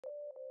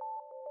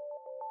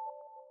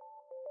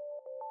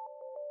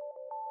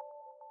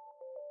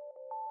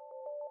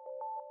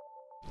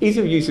Ease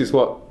of use is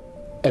what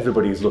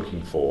everybody is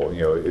looking for,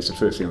 it's the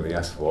first thing they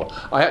ask for.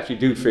 I actually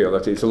do feel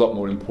that it's a lot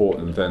more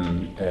important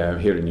than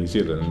here in New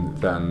Zealand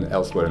than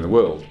elsewhere in the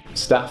world.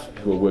 Staff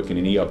who are working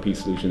in ERP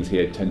solutions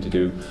here tend to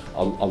do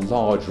a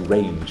large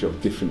range of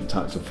different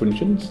types of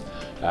functions.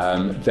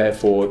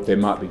 Therefore, they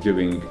might be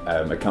doing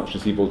accounts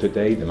receivable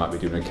today, they might be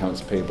doing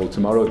accounts payable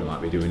tomorrow, they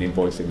might be doing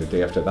invoicing the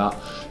day after that.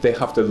 They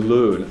have to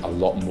learn a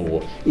lot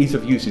more. Ease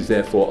of use is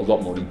therefore a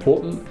lot more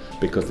important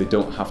because they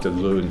don't have to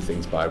learn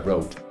things by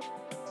rote.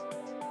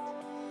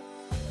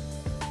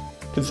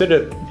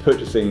 Consider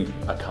purchasing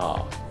a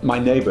car. My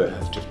neighbour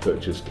has just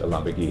purchased a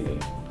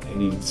Lamborghini.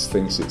 He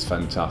thinks it's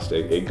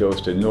fantastic. It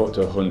goes to 0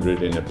 to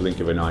 100 in a blink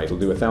of an eye. It'll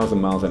do 1,000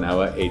 miles an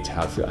hour. It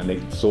has an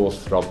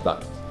exhaust throb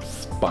that's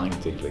spine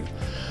tingling.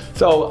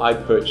 So I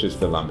purchased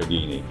the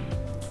Lamborghini.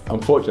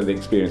 Unfortunately, the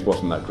experience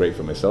wasn't that great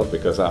for myself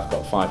because I've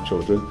got 5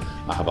 children.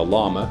 I have a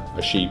llama,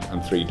 a sheep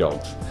and 3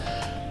 dogs.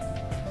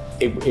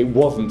 It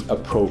wasn't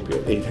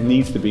appropriate. It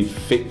needs to be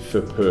fit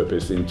for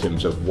purpose in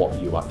terms of what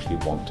you actually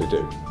want to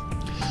do.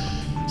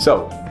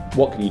 So,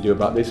 what can you do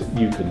about this?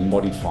 You can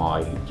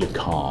modify your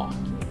car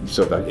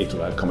so that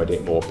it'll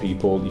accommodate more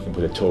people. You can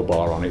put a tow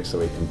bar on it so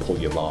it can pull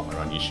your llama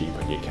on your sheep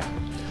and your cat.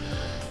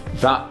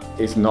 That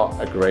is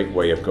not a great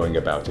way of going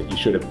about it. You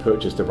should have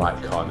purchased the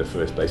right car in the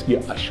first place.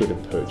 Yeah, I should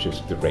have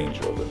purchased the Range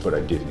Rover, but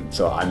I didn't.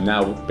 So I'm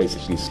now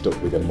basically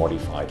stuck with a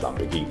modified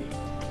Lamborghini.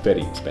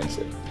 Very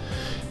expensive.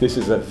 This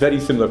is a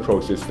very similar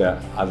process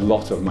that a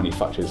lot of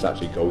manufacturers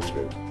actually go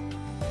through.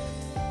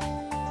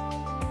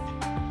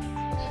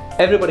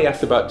 Everybody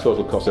asks about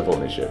total cost of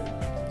ownership.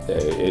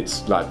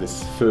 It's like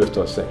this first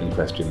or second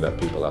question that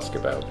people ask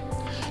about.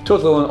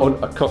 Total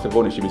cost of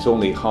ownership is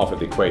only half of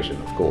the equation,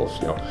 of course.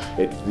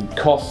 The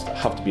costs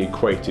have to be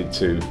equated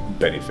to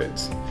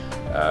benefits.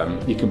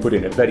 You can put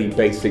in a very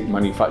basic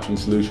manufacturing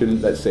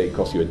solution. Let's say it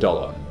costs you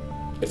 $1.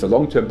 If the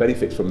long-term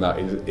benefit from that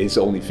is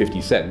only 50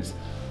 cents,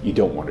 you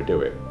don't want to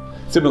do it.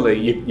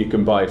 Similarly, you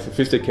can buy a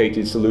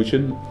sophisticated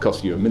solution,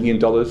 costs you $1 million.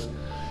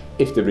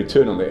 If the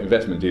return on the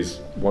investment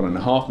is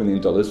 $1.5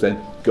 million,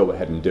 then go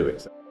ahead and do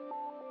it.